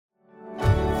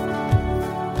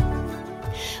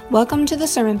Welcome to the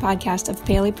Sermon Podcast of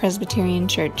Paley Presbyterian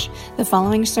Church. The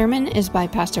following sermon is by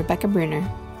Pastor Becca Bruner.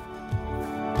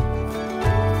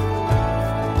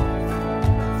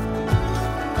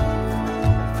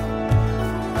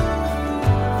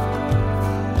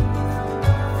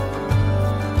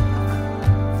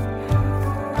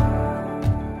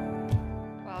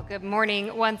 Good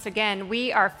morning once again.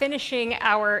 We are finishing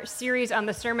our series on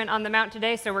the Sermon on the Mount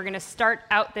today, so we're going to start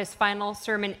out this final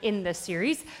sermon in this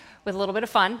series with a little bit of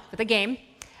fun, with a game.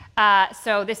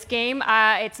 So this game,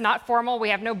 it's not formal. We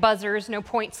have no buzzers, no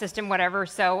point system, whatever.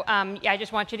 So I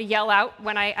just want you to yell out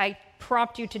when I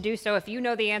prompt you to do so. If you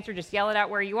know the answer, just yell it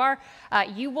out where you are.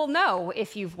 You will know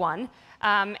if you've won.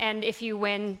 And if you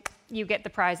win, you get the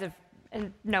prize of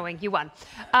knowing you won.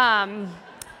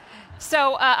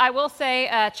 So I will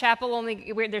say, Chapel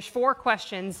only, there's 4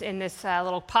 questions in this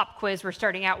little pop quiz we're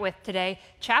starting out with today.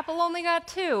 Chapel only got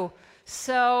 2,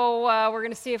 so we're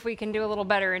going to see if we can do a little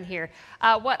better in here.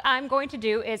 What I'm going to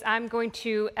do is I'm going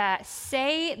to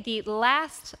say the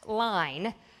last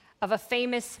line of a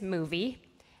famous movie,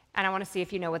 and I want to see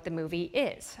if you know what the movie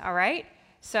is, all right?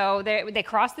 So they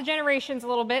cross the generations a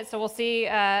little bit, so we'll see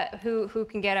who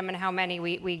can get them and how many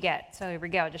we get. So here we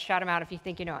go. Just shout them out if you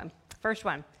think you know them. First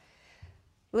one.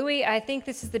 Louis, I think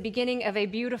this is the beginning of a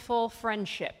beautiful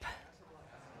friendship.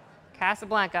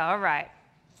 Casablanca, all right.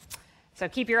 So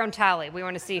keep your own tally. We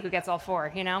want to see who gets all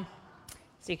 4, you know?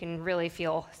 So you can really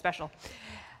feel special.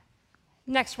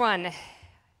 Next one.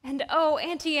 And oh,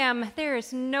 Auntie M, there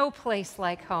is no place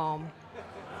like home.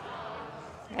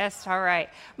 Yes, all right.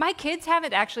 My kids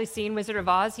haven't actually seen Wizard of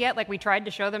Oz yet. Like, we tried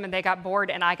to show them and they got bored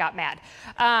and I got mad.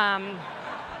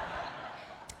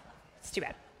 It's too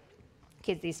bad.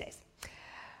 Kids these days.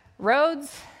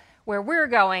 Roads, where we're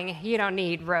going, you don't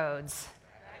need roads.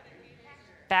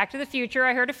 Back to the Future,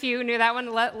 I heard a few, knew that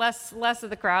one, less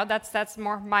of the crowd. That's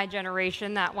more my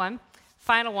generation, that one.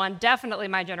 Final one, definitely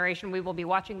my generation. We will be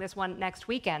watching this one next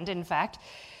weekend, in fact.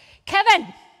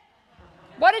 Kevin,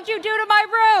 what did you do to my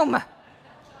room?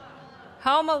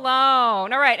 Home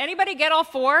Alone. All right, anybody get all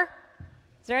 4?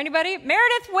 Is there anybody?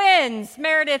 Meredith wins.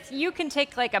 Meredith, you can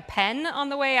take like a pen on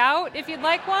the way out if you'd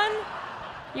like one.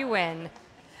 You win.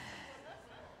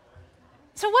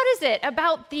 So what is it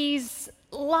about these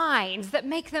lines that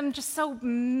make them just so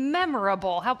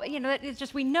memorable? How, you know, it's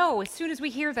just, we know as soon as we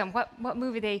hear them what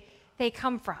movie they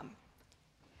come from.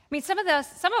 I mean, some of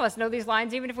us know these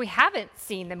lines even if we haven't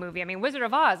seen the movie. I mean, Wizard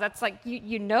of Oz, that's like,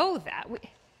 you know that.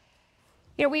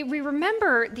 We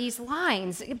remember these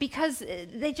lines because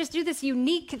they just do this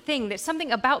unique thing. There's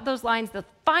something about those lines, the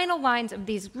final lines of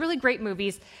these really great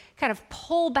movies, kind of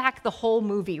pull back the whole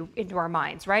movie into our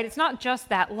minds, right? It's not just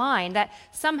that line, that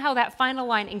somehow that final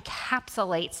line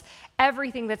encapsulates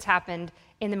everything that's happened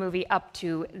in the movie up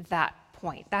to that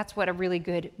point. That's what a really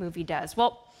good movie does.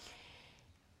 Well,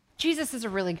 Jesus is a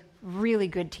really, really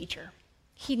good teacher.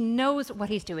 He knows what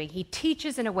he's doing. He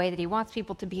teaches in a way that he wants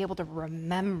people to be able to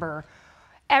remember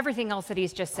everything else that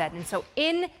he's just said. And so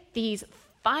in these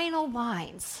final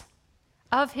lines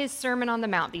of his Sermon on the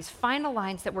Mount, these final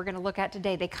lines that we're going to look at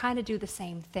today, they kind of do the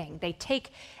same thing. They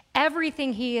take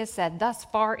everything he has said thus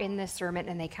far in this sermon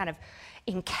and they kind of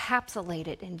encapsulate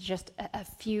it in just a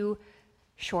few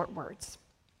short words.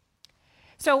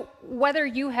 So whether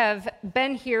you have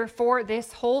been here for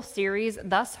this whole series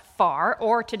thus far,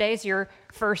 or today's your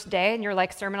first day and you're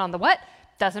like, sermon on the what?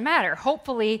 Doesn't matter.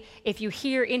 Hopefully, if you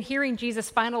hearing Jesus'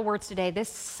 final words today, this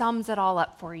sums it all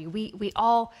up for you. We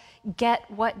all get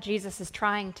what Jesus is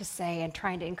trying to say and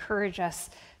trying to encourage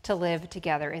us to live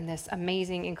together in this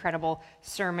amazing, incredible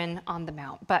Sermon on the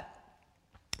Mount. But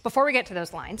before we get to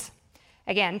those lines,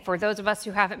 again, for those of us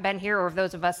who haven't been here, or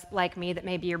those of us like me that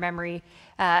maybe your memory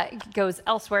goes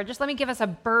elsewhere, just let me give us a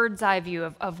bird's eye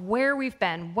view of where we've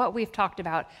been, what we've talked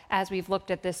about as we've looked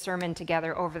at this sermon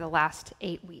together over the last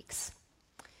 8 weeks.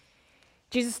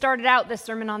 Jesus started out this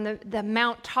Sermon on the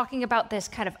Mount talking about this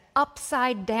kind of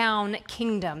upside-down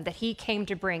kingdom that he came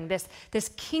to bring, this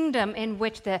kingdom in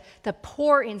which the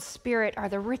poor in spirit are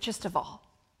the richest of all,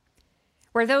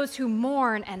 where those who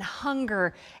mourn and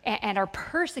hunger and are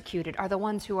persecuted are the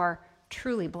ones who are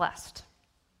truly blessed.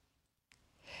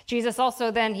 Jesus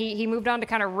also then, he moved on to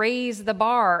kind of raise the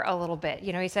bar a little bit.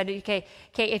 You know, he said, okay,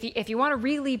 if you want to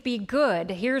really be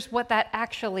good, here's what that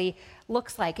actually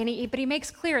looks like. But he makes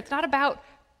clear it's not about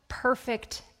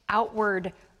perfect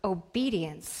outward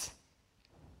obedience.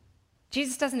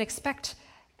 Jesus doesn't expect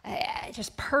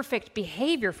just perfect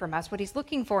behavior from us. What he's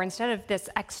looking for instead of this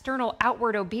external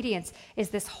outward obedience is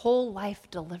this whole life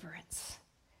deliverance.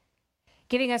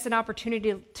 giving us an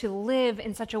opportunity to live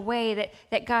in such a way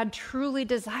that God truly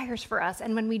desires for us.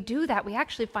 And when we do that, we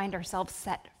actually find ourselves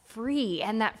set free.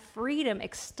 And that freedom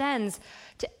extends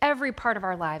to every part of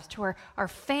our lives, to our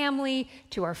family,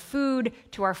 to our food,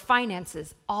 to our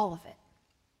finances, all of it.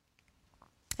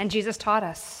 And Jesus taught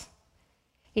us.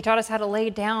 He taught us how to lay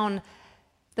down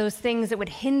those things that would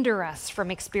hinder us from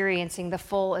experiencing the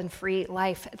full and free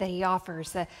life that he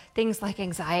offers. Things like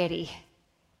anxiety,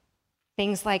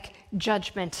 things like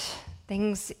judgment,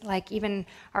 things like even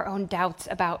our own doubts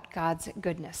about God's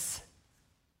goodness.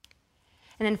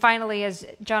 And then finally, as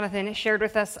Jonathan shared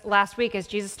with us last week, as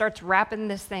Jesus starts wrapping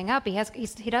this thing up,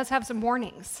 he does have some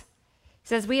warnings. He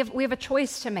says we have a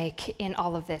choice to make in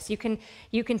all of this. You can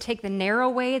take the narrow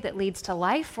way that leads to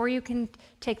life, or you can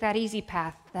take that easy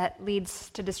path that leads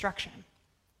to destruction.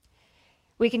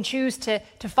 We can choose to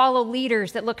follow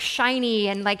leaders that look shiny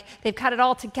and like they've got it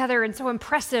all together and so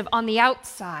impressive on the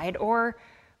outside, or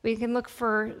we can look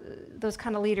for those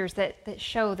kind of leaders that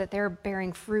show that they're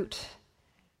bearing fruit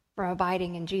from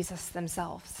abiding in Jesus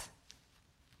themselves.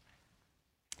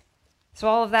 So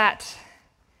all of that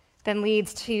then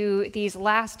leads to these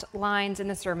last lines in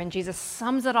the sermon. Jesus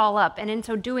sums it all up, and in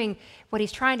so doing, what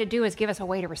he's trying to do is give us a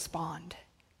way to respond,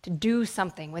 to do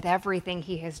something with everything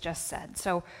he has just said.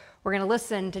 So we're going to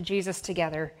listen to Jesus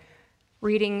together,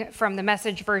 reading from the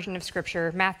Message version of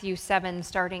Scripture, Matthew 7,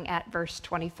 starting at verse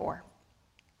 24.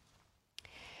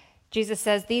 Jesus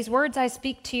says, "These words I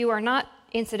speak to you are not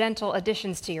incidental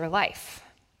additions to your life,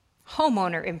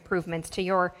 homeowner improvements to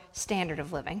your standard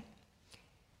of living.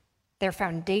 They're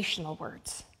foundational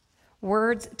words,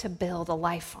 words to build a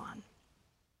life on.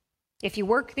 If you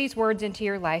work these words into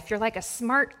your life, you're like a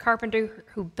smart carpenter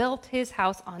who built his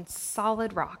house on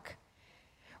solid rock.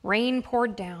 Rain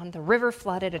poured down, the river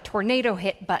flooded, a tornado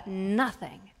hit, but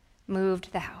nothing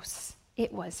moved the house.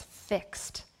 It was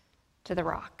fixed to the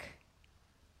rock.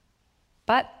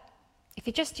 But if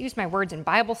you just use my words in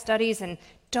Bible studies and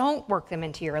don't work them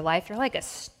into your life, you're like a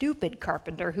stupid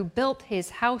carpenter who built his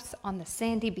house on the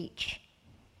sandy beach.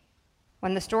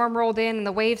 When the storm rolled in and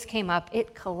the waves came up,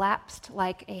 it collapsed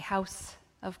like a house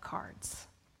of cards."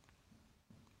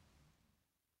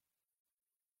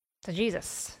 So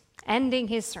Jesus, ending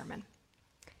his sermon,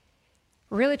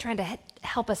 really trying to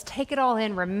help us take it all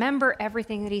in, remember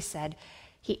everything that he said,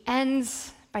 he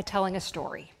ends by telling a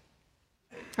story.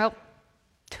 Well,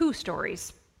 two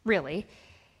stories, really.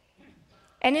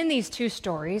 And in these two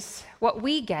stories, what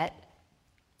we get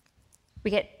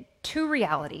two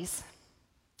realities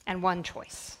and one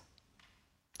choice.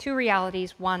 Two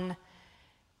realities, one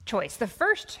choice. The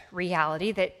first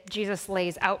reality that Jesus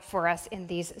lays out for us in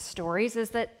these stories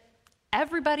is that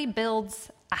everybody builds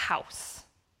a house,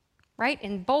 right?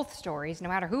 In both stories, no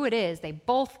matter who it is, they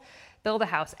both build a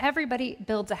house. Everybody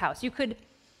builds a house. You could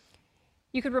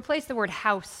replace the word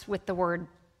house with the word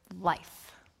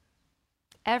life.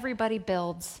 Everybody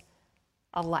builds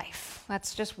a life.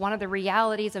 That's just one of the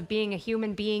realities of being a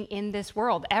human being in this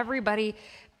world. Everybody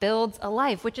builds a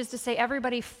life, which is to say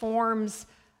everybody forms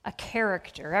a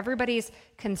character. Everybody's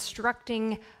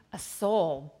constructing a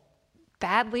soul,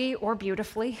 badly or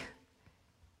beautifully,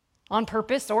 on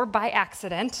purpose or by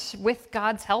accident, with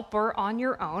God's help or on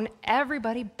your own.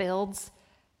 Everybody builds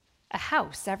a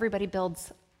house. Everybody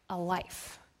builds a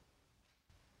life.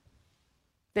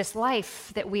 This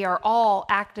life that we are all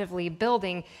actively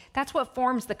building, that's what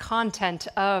forms the content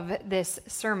of this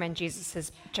sermon Jesus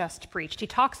has just preached. He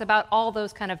talks about all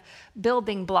those kind of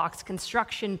building blocks,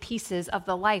 construction pieces of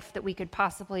the life that we could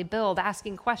possibly build,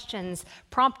 asking questions,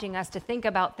 prompting us to think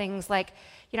about things like,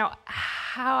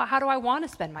 how do I want to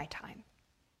spend my time?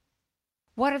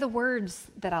 What are the words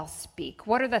that I'll speak?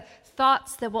 What are the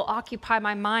thoughts that will occupy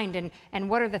my mind? And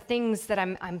what are the things that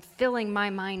I'm filling my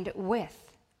mind with?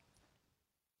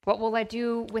 What will I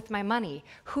do with my money?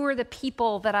 Who are the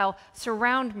people that I'll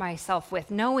surround myself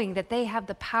with, knowing that they have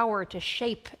the power to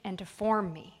shape and to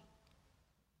form me?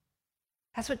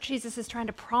 That's what Jesus is trying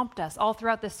to prompt us all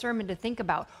throughout this sermon to think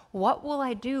about. What will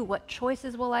I do? What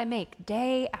choices will I make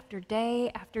day after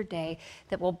day after day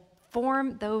that will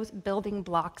form those building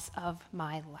blocks of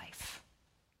my life?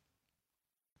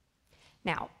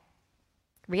 Now,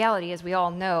 reality is we all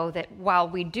know that while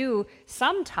we do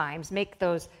sometimes make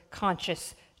those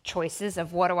conscious choices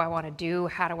of what do I want to do,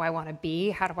 how do I want to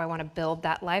be, how do I want to build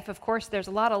that life, of course, there's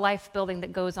a lot of life building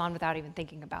that goes on without even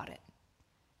thinking about it.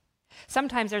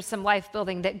 Sometimes there's some life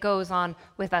building that goes on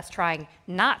with us trying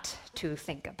not to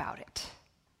think about it.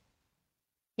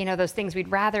 Those things we'd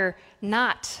rather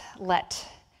not let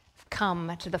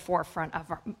come to the forefront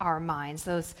of our minds,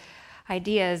 those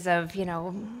ideas of,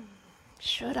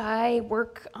 Should I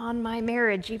work on my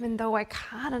marriage even though I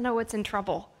kind of know it's in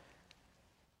trouble?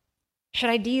 Should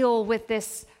I deal with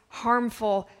this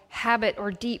harmful habit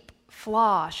or deep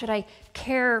flaw? Should I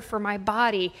care for my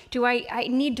body? Do I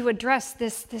need to address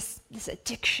this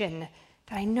addiction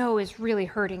that I know is really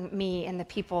hurting me and the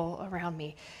people around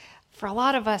me? For a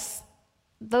lot of us,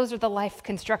 those are the life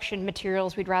construction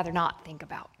materials we'd rather not think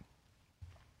about.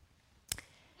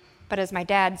 But as my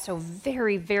dad so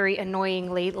very, very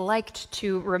annoyingly liked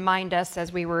to remind us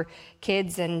as we were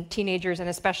kids and teenagers and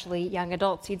especially young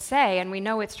adults, he'd say, and we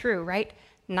know it's true, right?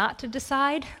 Not to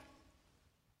decide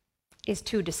is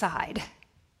to decide.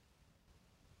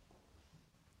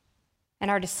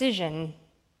 And our decision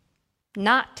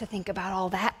not to think about all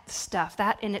that stuff,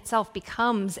 that in itself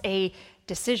becomes a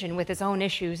decision with its own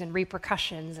issues and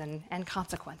repercussions and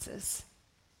consequences.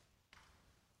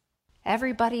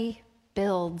 Everybody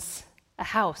builds a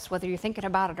house, whether you're thinking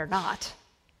about it or not.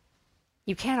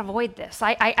 You can't avoid this.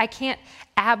 I can't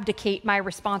abdicate my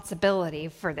responsibility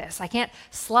for this. I can't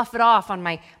slough it off on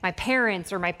my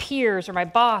parents or my peers or my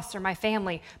boss or my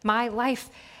family. My life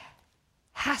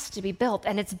has to be built,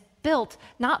 and it's built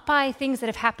not by things that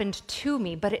have happened to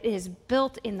me, but it is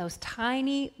built in those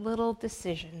tiny little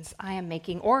decisions I am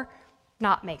making or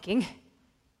not making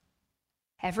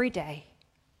every day,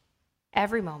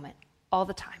 every moment, all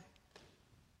the time.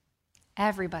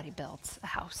 Everybody builds a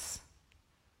house.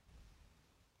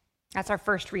 That's our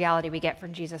first reality we get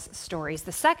from Jesus' stories.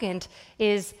 The second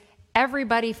is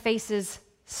everybody faces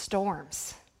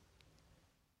storms.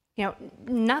 You know,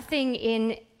 nothing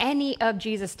in any of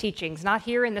Jesus' teachings, not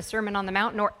here in the Sermon on the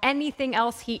Mount, nor anything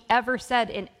else he ever said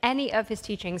in any of his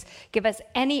teachings, give us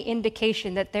any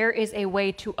indication that there is a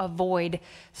way to avoid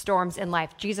storms in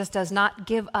life. Jesus does not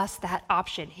give us that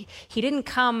option. He didn't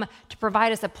come to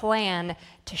provide us a plan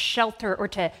to shelter or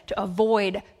to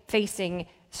avoid facing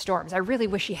storms. I really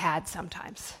wish he had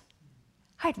sometimes.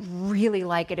 I'd really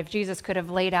like it if Jesus could have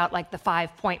laid out like the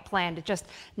 5-point plan to just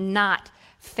not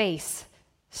face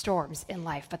storms in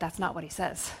life, but that's not what he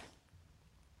says.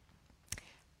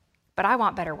 But I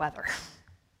want better weather.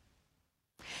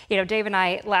 You know, Dave and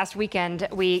I, last weekend,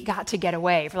 we got to get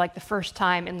away for like the first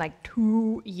time in like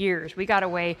 2 years. We got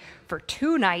away for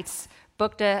 2 nights,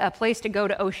 booked a place to go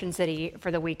to Ocean City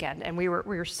for the weekend, and we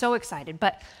were so excited.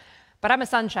 But I'm a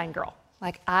sunshine girl.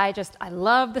 Like, I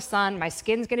love the sun. My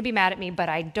skin's going to be mad at me, but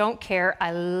I don't care. I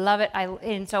love it.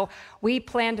 And so we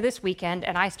planned this weekend,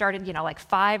 and I started, like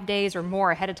 5 days or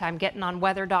more ahead of time getting on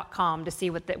weather.com to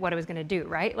see what I was going to do,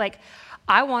 right? Like,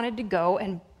 I wanted to go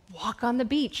and walk on the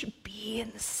beach, be in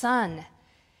the sun.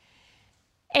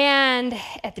 And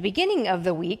at the beginning of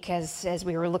the week, as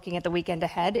we were looking at the weekend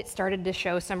ahead, it started to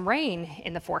show some rain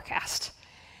in the forecast.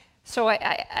 So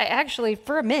I actually,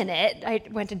 for a minute, I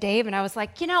went to Dave and I was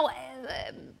like,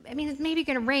 it's maybe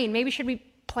going to rain. Maybe should we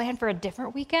plan for a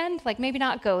different weekend? Like, maybe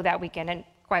not go that weekend. And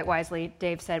quite wisely,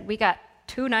 Dave said, we got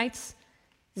 2 nights,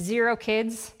 0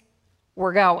 kids,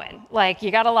 we're going. Like,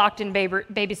 you got a locked-in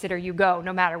babysitter, you go,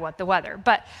 no matter what the weather.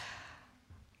 But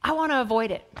I want to avoid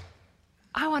it.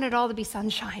 I want it all to be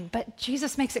sunshine. But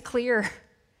Jesus makes it clear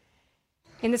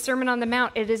in the Sermon on the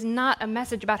Mount, it is not a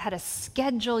message about how to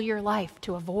schedule your life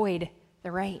to avoid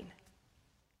the rain.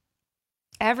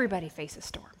 Everybody faces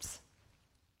storms.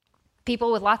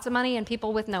 People with lots of money and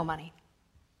people with no money.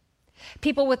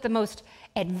 People with the most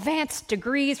advanced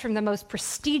degrees from the most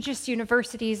prestigious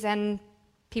universities and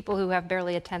people who have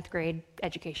barely a 10th grade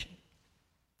education.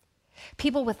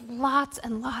 People with lots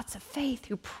and lots of faith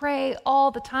who pray all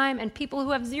the time, and people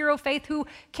who have 0 faith who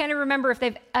can't even remember if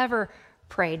they've ever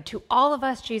prayed. To all of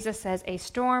us, Jesus says, a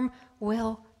storm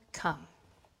will come.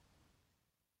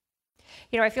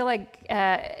 I feel like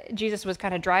Jesus was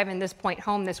kind of driving this point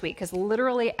home this week, because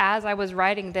literally as I was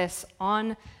writing this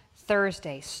on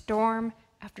Thursday, storm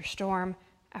after storm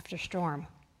after storm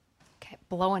kept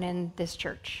blowing in this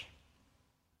church.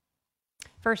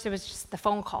 First, it was just the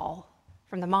phone call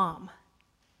from the mom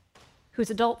whose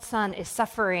adult son is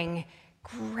suffering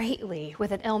greatly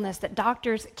with an illness that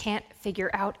doctors can't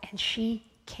figure out, and she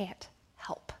can't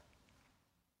help.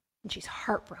 And she's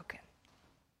heartbroken.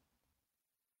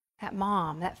 That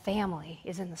mom, that family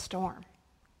is in the storm.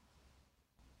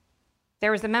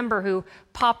 There was a member who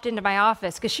popped into my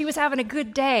office because she was having a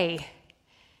good day.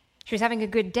 She was having a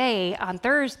good day on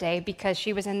Thursday because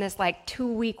she was in this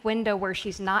 2-week window where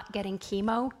she's not getting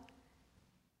chemo.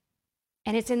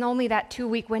 And it's in only that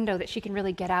 2-week window that she can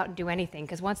really get out and do anything,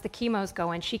 because once the chemo's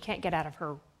going, she can't get out of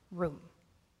her room.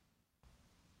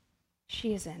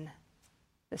 She is in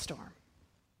the storm.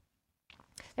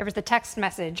 There was the text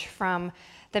message from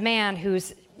The man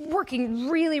who's working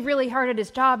really, really hard at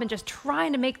his job and just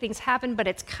trying to make things happen, but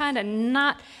it's kind of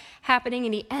not happening,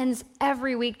 and he ends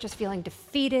every week just feeling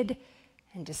defeated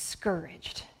and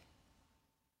discouraged.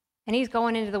 And he's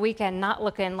going into the weekend not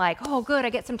looking like, oh, good, I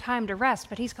get some time to rest,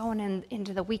 but he's going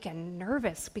into the weekend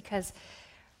nervous because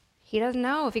he doesn't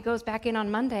know if he goes back in on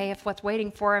Monday if what's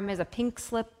waiting for him is a pink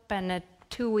slip and a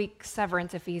 2-week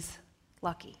severance if he's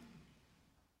lucky.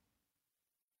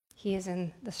 He is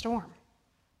in the storm.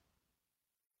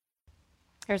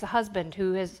 There's a husband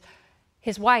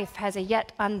his wife has a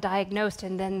yet undiagnosed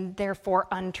and then therefore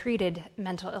untreated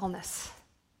mental illness.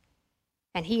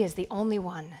 And he is the only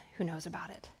one who knows about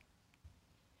it.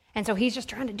 And so he's just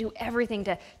trying to do everything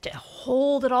to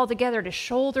hold it all together, to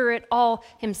shoulder it all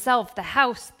himself, the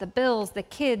house, the bills, the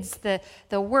kids,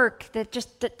 the work,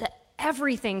 the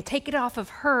everything, take it off of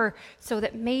her so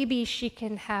that maybe she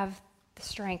can have the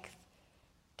strength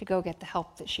to go get the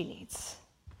help that she needs.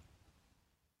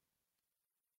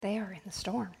 They are in the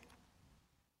storm.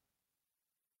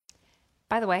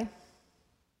 By the way,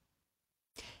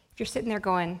 if you're sitting there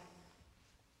going,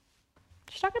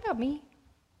 she's talking about me?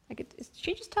 Like, is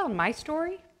she just telling my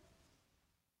story?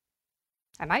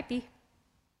 I might be.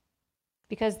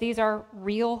 Because these are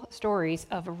real stories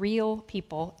of real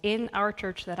people in our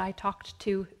church that I talked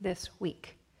to this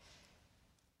week.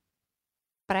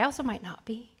 But I also might not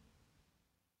be.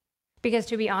 Because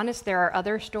to be honest, there are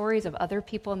other stories of other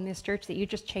people in this church that you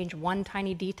just change one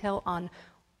tiny detail on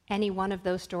any one of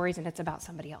those stories and it's about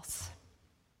somebody else.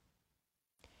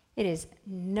 It is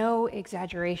no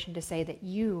exaggeration to say that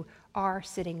you are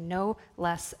sitting no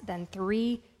less than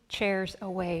 3 chairs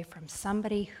away from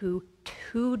somebody who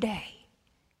today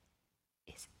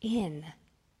is in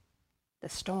the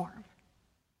storm.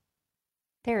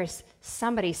 There is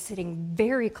somebody sitting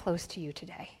very close to you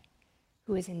today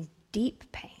who is in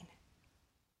deep pain.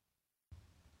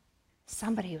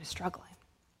 Somebody who is struggling.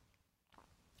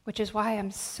 Which is why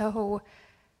I'm so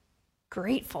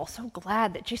grateful, so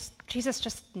glad that Jesus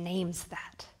just names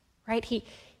that, right? He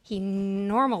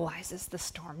normalizes the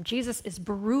storm. Jesus is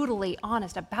brutally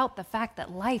honest about the fact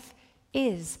that life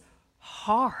is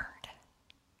hard.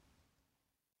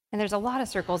 And there's a lot of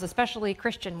circles, especially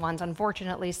Christian ones,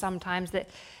 unfortunately, sometimes that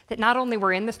not only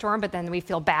we're in the storm, but then we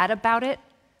feel bad about it,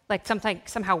 like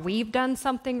somehow we've done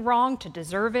something wrong to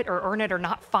deserve it or earn it or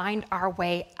not find our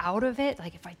way out of it.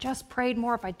 Like if I just prayed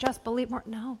more, if I just believed more.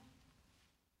 No.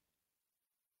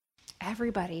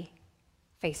 Everybody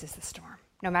faces the storm,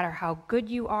 no matter how good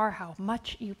you are, how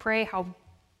much you pray, how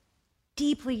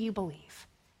deeply you believe.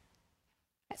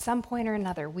 At some point or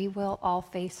another, we will all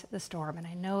face the storm, and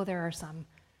I know there are some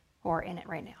who are in it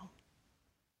right now.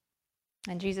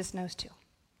 And Jesus knows too.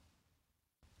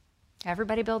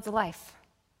 Everybody builds a life,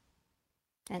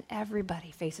 and everybody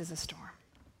faces a storm.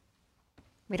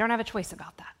 We don't have a choice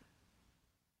about that.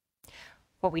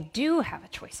 What we do have a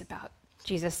choice about,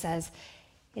 Jesus says,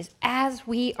 is as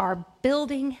we are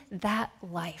building that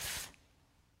life,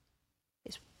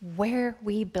 is where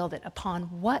we build it, upon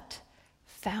what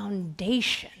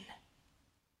foundation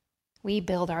we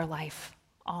build our life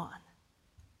on.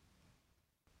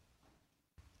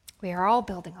 We are all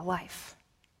building a life.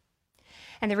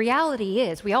 And the reality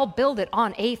is, we all build it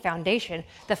on a foundation.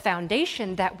 The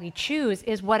foundation that we choose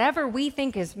is whatever we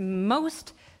think is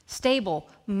most stable,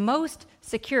 most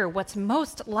secure, what's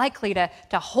most likely to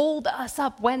hold us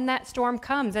up when that storm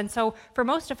comes. And so for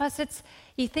most of us,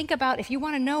 you think about, if you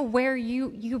want to know where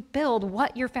you build,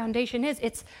 what your foundation is,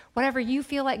 it's whatever you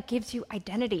feel like gives you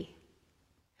identity,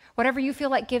 whatever you feel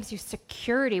like gives you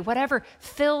security, whatever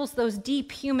fills those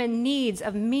deep human needs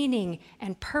of meaning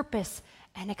and purpose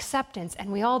and acceptance. And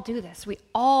we all do this. We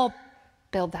all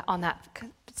build that on that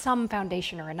some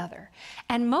foundation or another.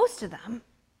 And most of them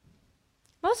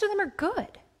are good.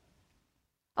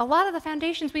 A lot of the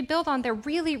foundations we build on, they're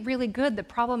really, really good. The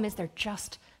problem is they're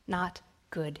just not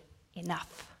good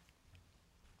enough.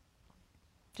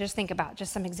 Just think about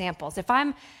just some examples. If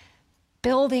I'm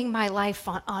building my life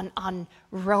on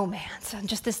romance, on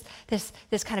just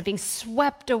this kind of being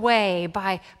swept away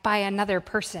by another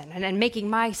person and making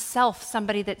myself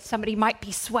somebody that somebody might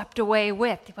be swept away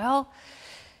with, well,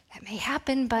 that may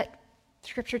happen, but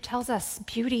Scripture tells us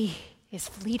beauty is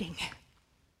fleeting.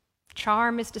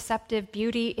 Charm is deceptive,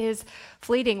 beauty is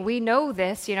fleeting. We know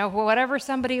this, whatever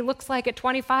somebody looks like at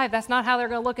 25, that's not how they're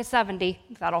going to look at 70.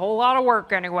 It's not a whole lot of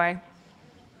work anyway.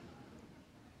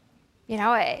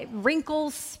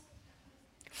 Wrinkles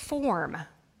form.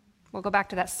 We'll go back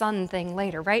to that sun thing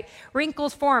later, right?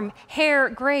 Wrinkles form, hair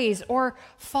grays or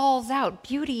falls out.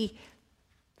 Beauty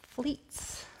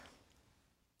fleets.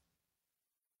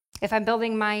 If I'm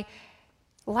building my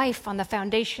life on the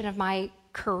foundation of my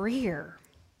career,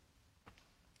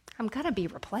 I'm going to be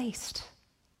replaced.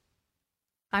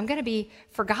 I'm going to be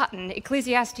forgotten.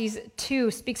 Ecclesiastes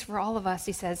 2 speaks for all of us.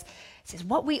 He says,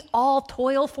 what we all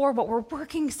toil for, what we're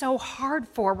working so hard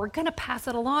for, we're going to pass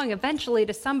it along eventually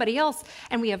to somebody else,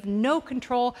 and we have no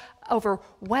control over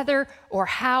whether or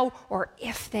how or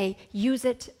if they use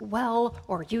it well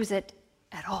or use it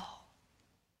at all.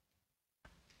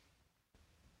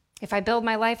 If I build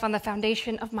my life on the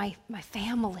foundation of my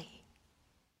family,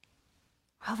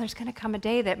 well, there's going to come a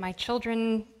day that my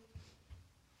children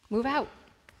move out.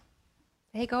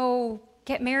 They go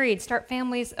get married, start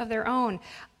families of their own.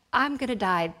 I'm going to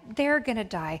die. They're going to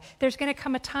die. There's going to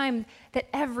come a time that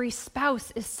every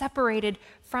spouse is separated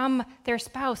from their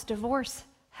spouse. Divorce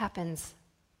happens.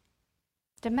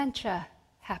 Dementia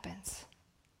happens.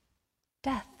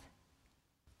 Death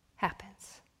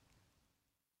happens.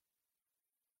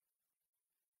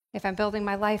 If I'm building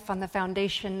my life on the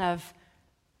foundation of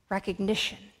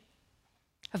recognition,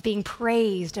 of being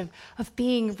praised, of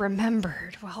being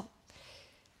remembered, well,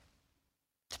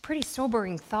 it's a pretty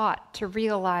sobering thought to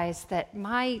realize that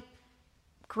my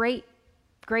great,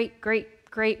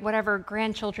 whatever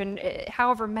grandchildren,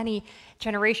 however many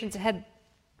generations ahead,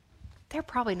 they're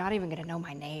probably not even going to know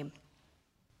my name,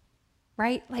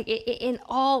 right? Like in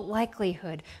all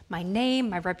likelihood, my name,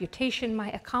 my reputation, my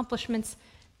accomplishments,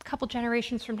 a couple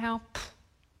generations from now,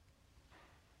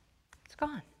 it's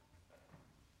gone.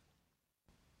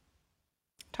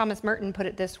 Thomas Merton put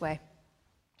it this way.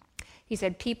 He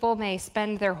said, people may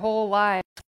spend their whole lives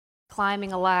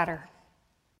climbing a ladder,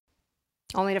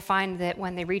 only to find that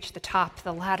when they reach the top,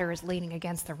 the ladder is leaning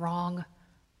against the wrong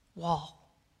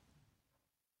wall.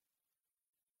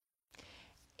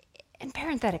 And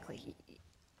parenthetically,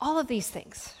 all of these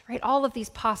things, right? All of these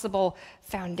possible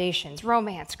foundations,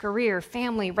 romance, career,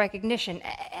 family, recognition,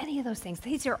 any of those things,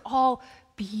 these are all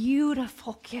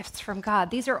beautiful gifts from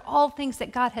God. These are all things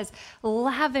that God has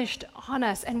lavished on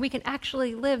us, and we can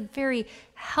actually live very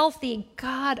healthy,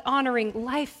 God-honoring,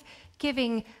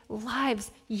 life-giving lives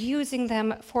using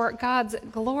them for God's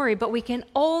glory. But we can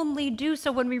only do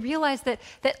so when we realize that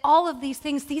all of these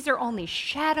things, these are only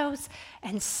shadows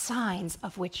and signs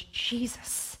of which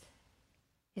Jesus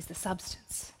is the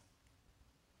substance.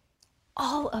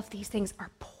 All of these things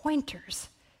are pointers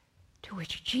to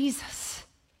which Jesus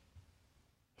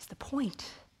is the point.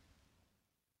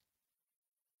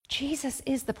 Jesus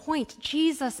is the point.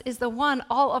 Jesus is the one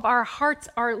all of our hearts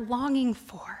are longing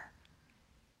for.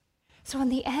 So in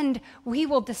the end, we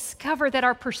will discover that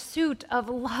our pursuit of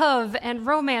love and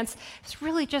romance is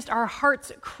really just our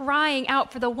hearts crying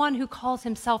out for the one who calls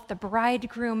himself the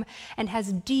bridegroom and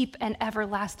has deep and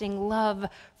everlasting love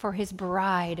for his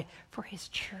bride, for his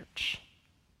church.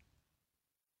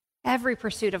 Every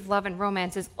pursuit of love and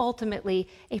romance is ultimately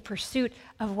a pursuit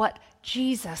of what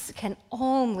Jesus can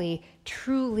only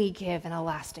truly give in a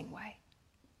lasting way.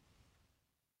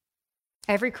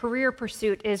 Every career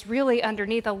pursuit is really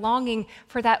underneath a longing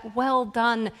for that well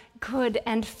done, good,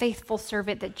 and faithful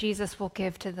servant that Jesus will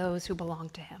give to those who belong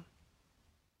to him.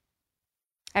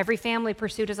 Every family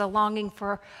pursuit is a longing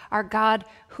for our God,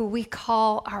 who we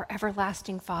call our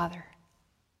everlasting Father.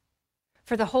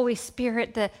 For the Holy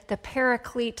Spirit, the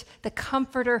Paraclete, the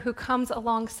Comforter who comes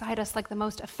alongside us like the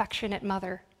most affectionate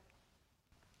mother.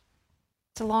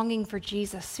 It's a longing for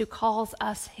Jesus, who calls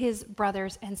us his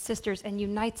brothers and sisters and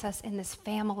unites us in this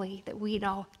family that we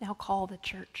now call the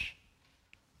church.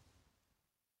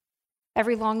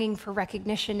 Every longing for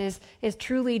recognition is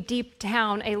truly deep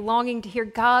down a longing to hear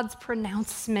God's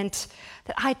pronouncement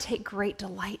that I take great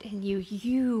delight in you.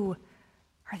 You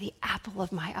are the apple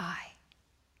of my eye.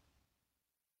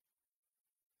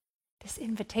 This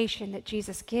invitation that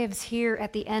Jesus gives here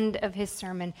at the end of his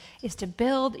sermon is to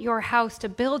build your house, to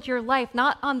build your life,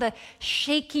 not on the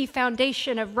shaky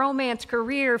foundation of romance,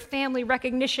 career, family,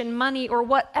 recognition, money, or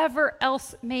whatever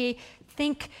else we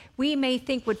may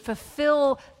think would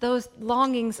fulfill those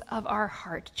longings of our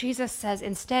heart. Jesus says,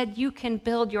 instead, you can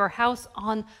build your house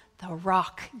on the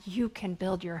rock. You can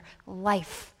build your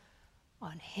life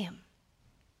on him.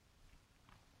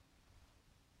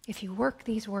 If you work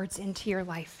these words into your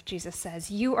life, Jesus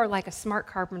says, you are like a smart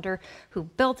carpenter who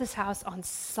built his house on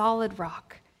solid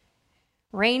rock.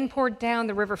 Rain poured down,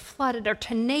 the river flooded, a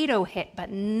tornado hit,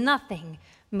 but nothing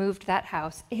moved that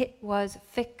house. It was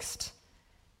fixed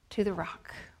to the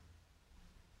rock.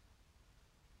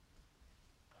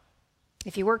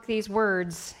 If you work these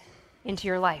words into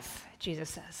your life,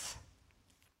 Jesus says,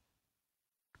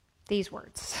 these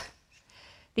words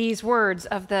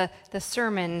of the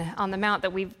Sermon on the Mount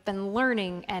that we've been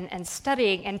learning and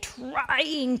studying and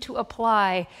trying to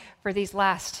apply for these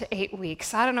last 8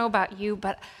 weeks. I don't know about you,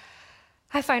 but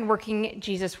I find working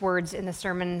Jesus' words in the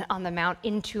Sermon on the Mount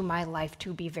into my life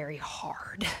to be very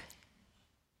hard.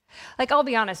 Like, I'll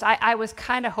be honest, I was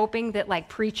kind of hoping that, like,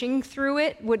 preaching through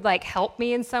it would, like, help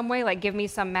me in some way, like, give me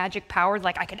some magic power,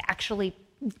 like, I could actually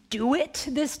do it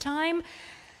this time.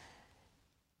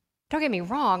 Don't get me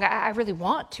wrong, I really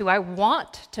want to. I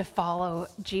want to follow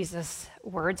Jesus'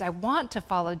 words. I want to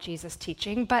follow Jesus'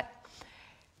 teaching, but,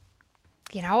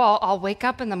 you know, I'll wake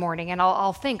up in the morning and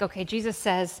I'll think, okay, Jesus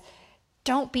says,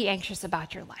 don't be anxious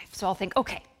about your life. So I'll think,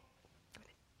 okay,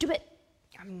 do it.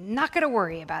 I'm not going to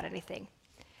worry about anything.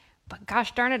 But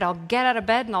gosh darn it, I'll get out of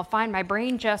bed and I'll find my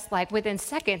brain just like within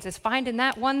seconds is finding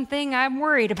that one thing I'm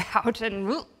worried about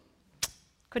and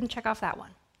couldn't check off that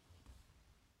one.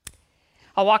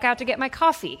 I'll walk out to get my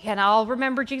coffee and I'll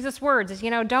remember Jesus' words is,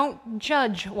 don't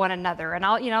judge one another. And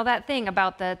I'll, that thing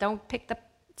about don't pick the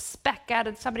speck out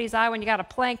of somebody's eye when you got a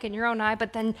plank in your own eye,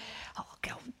 but then I'll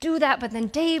go do that. But then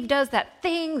Dave does that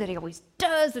thing that he always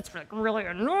does. It's like really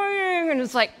annoying. And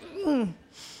it's like,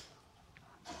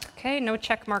 Okay, no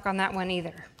check mark on that one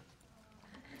either.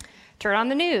 Turn on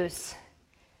the news,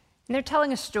 and they're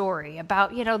telling a story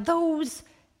about, those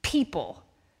people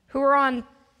who are on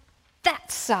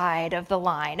that side of the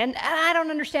line. And I don't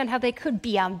understand how they could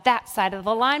be on that side of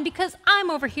the line because I'm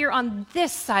over here on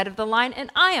this side of the line,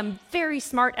 and I am very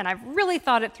smart, and I've really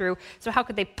thought it through. So how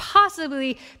could they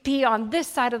possibly be on this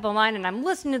side of the line? And I'm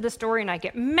listening to the story, and I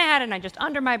get mad, and I just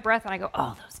under my breath, and I go,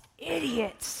 oh, those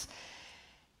idiots.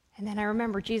 And then I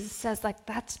remember Jesus says,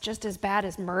 that's just as bad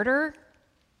as murder.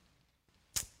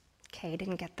 Okay,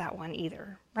 didn't get that one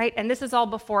either, right? And this is all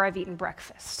before I've eaten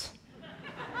breakfast.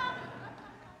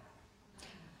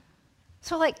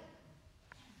 So, what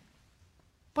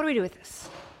do we do with this?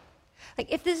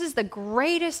 If this is the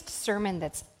greatest sermon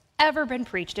that's ever been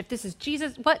preached, if this is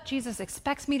what Jesus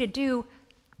expects me to do,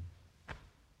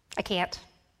 I can't.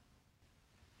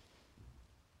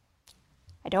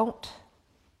 I don't.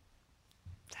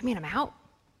 Does that mean I'm out?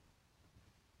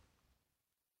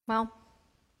 Well,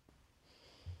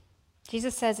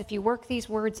 Jesus says if you work these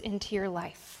words into your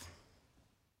life,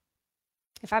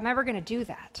 if I'm ever going to do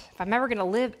that, if I'm ever going to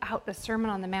live out the Sermon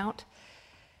on the Mount,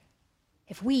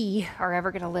 if we are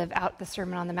ever going to live out the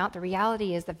Sermon on the Mount, the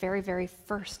reality is the very, very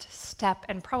first step,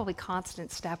 and probably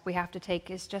constant step we have to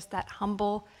take, is just that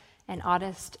humble and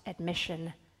honest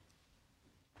admission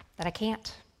that I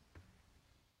can't.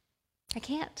 I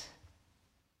can't.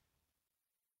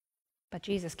 But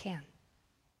Jesus can.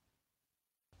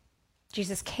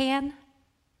 Jesus can.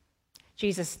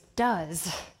 Jesus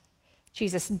does.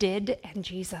 Jesus did, and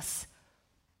Jesus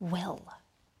will.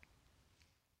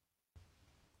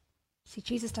 See,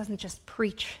 Jesus doesn't just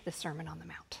preach the Sermon on the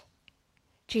Mount.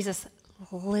 Jesus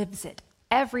lives it.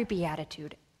 Every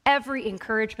beatitude, every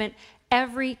encouragement,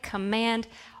 every command,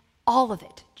 all of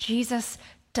it. Jesus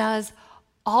does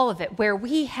all of it. Where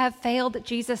we have failed,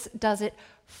 Jesus does it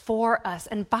for us.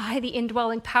 And by the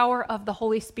indwelling power of the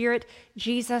Holy Spirit,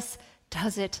 Jesus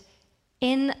does it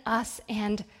in us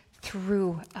and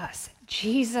through us.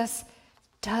 Jesus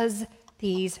does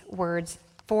these words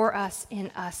for us, in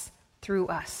us, through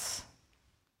us.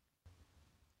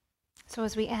 So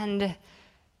as we end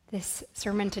this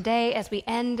sermon today, as we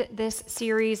end this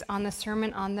series on the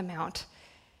Sermon on the Mount,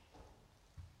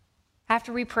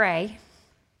 after we pray,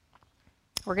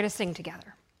 we're going to sing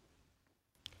together.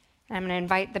 And I'm going to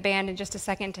invite the band in just a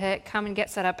second to come and get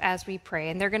set up as we pray.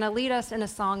 And they're going to lead us in a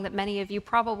song that many of you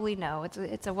probably know.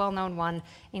 It's a well-known one,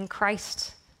 In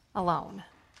Christ Alone.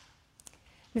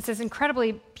 It's this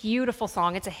incredibly beautiful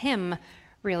song. It's a hymn,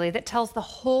 really, that tells the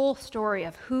whole story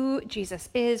of who Jesus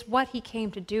is, what he came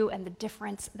to do, and the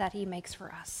difference that he makes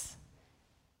for us.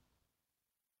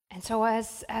 And so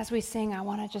as we sing, I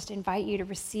want to just invite you to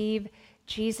receive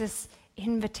Jesus'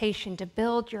 invitation to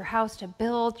build your house, to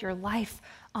build your life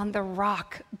on the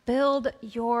rock. Build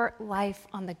your life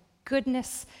on the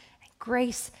goodness and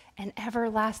grace and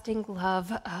everlasting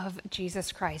love of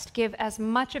Jesus Christ. Give as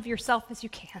much of yourself as you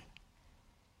can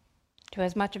to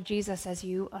as much of Jesus as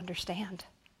you understand.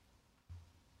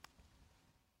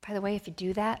 By the way, if you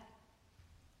do that,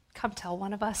 come tell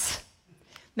one of us.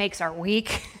 Makes our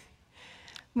week.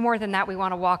 More than that, we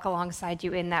want to walk alongside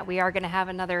you in that. We are going to have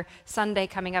another Sunday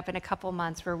coming up in a couple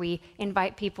months where we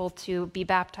invite people to be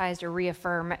baptized or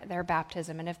reaffirm their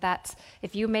baptism. And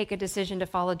if you make a decision to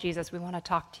follow Jesus, we want to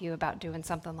talk to you about doing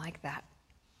something like that.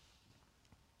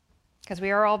 Because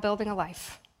we are all building a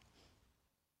life.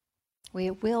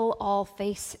 We will all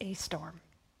face a storm.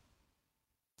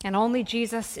 And only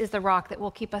Jesus is the rock that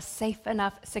will keep us safe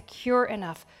enough, secure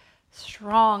enough,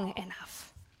 strong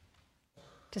enough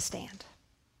to stand.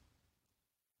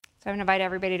 So I'm going to invite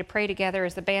everybody to pray together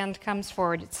as the band comes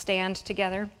forward. Stand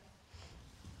together.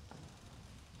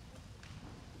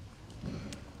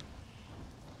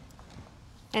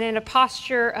 And in a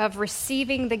posture of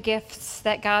receiving the gifts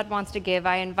that God wants to give,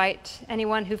 I invite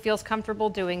anyone who feels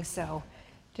comfortable doing so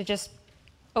to just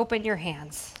open your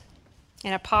hands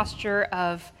in a posture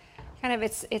of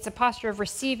it's a posture of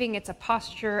receiving. It's a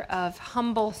posture of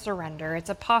humble surrender.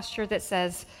 It's a posture that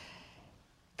says,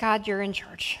 God, you're in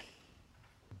charge.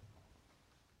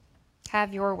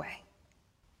 Have your way.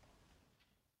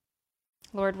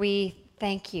 Lord, we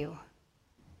thank you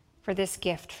for this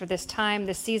gift, for this time,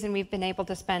 this season we've been able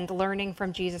to spend learning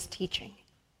from Jesus' teaching.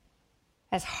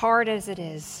 As hard as it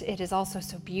is also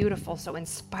so beautiful, so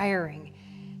inspiring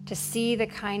to see the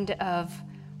kind of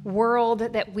world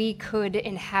that we could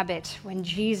inhabit when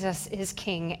Jesus is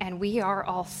king and we are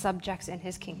all subjects in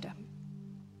his kingdom.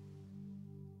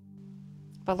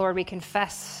 But Lord, we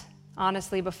confess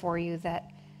honestly before you that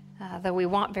though we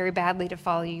want very badly to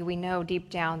follow you, we know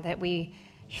deep down that we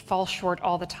fall short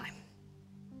all the time.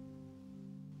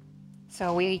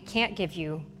 So we can't give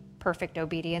you perfect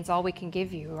obedience. All we can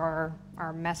give you are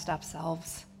our messed up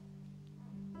selves.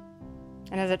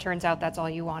 And as it turns out, that's all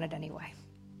you wanted anyway.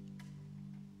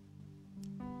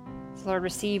 So Lord,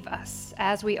 receive us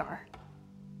as we are.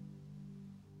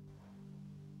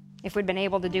 If we'd been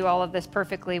able to do all of this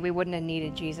perfectly, we wouldn't have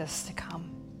needed Jesus to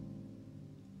come,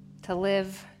 to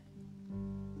live,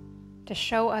 to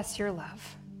show us your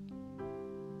love,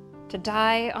 to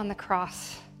die on the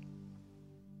cross,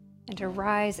 and to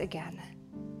rise again,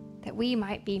 that we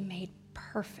might be made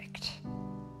perfect.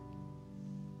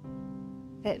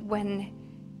 That when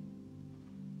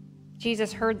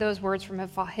Jesus heard those words from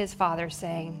his Father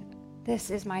saying,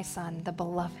 "This is my Son, the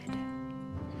beloved,"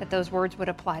 that those words would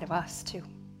apply to us too.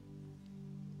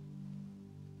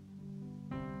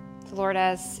 So Lord,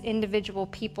 as individual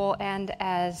people and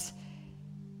as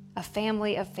a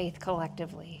family of faith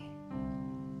collectively,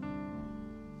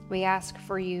 we ask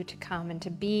for you to come and to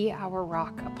be our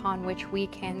rock upon which we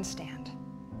can stand.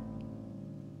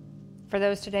 For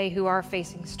those today who are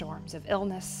facing storms of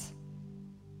illness,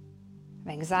 of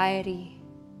anxiety,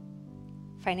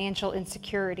 financial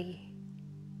insecurity,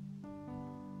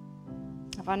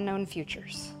 of unknown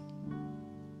futures,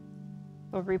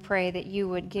 Lord, we pray that you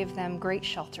would give them great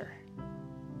shelter,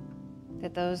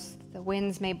 that the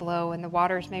winds may blow and the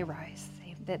waters may rise,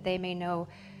 that they may know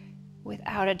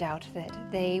without a doubt that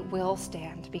they will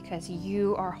stand because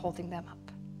you are holding them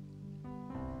up.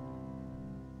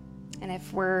 And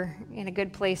if we're in a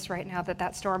good place right now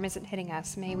that storm isn't hitting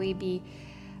us, may we be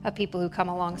a people who come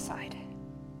alongside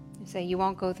and say, you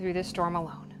won't go through this storm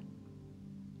alone.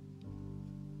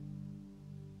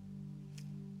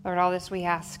 Lord, all this we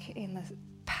ask in the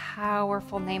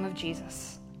powerful name of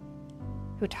Jesus,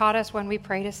 who taught us when we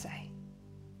pray to say,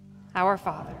 Our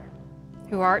Father,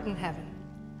 who art in heaven,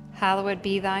 hallowed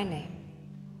be thy name.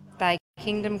 Thy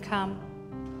kingdom come,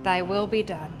 thy will be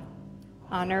done,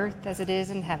 on earth as it is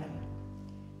in heaven.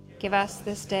 Give us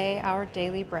this day our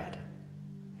daily bread,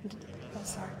 and forgive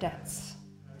us our debts,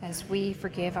 as we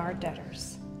forgive our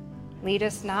debtors. Lead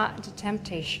us not into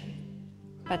temptation,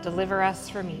 but deliver us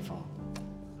from evil.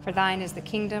 For thine is the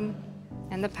kingdom,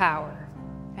 and the power,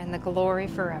 and the glory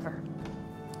forever.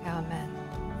 Amen.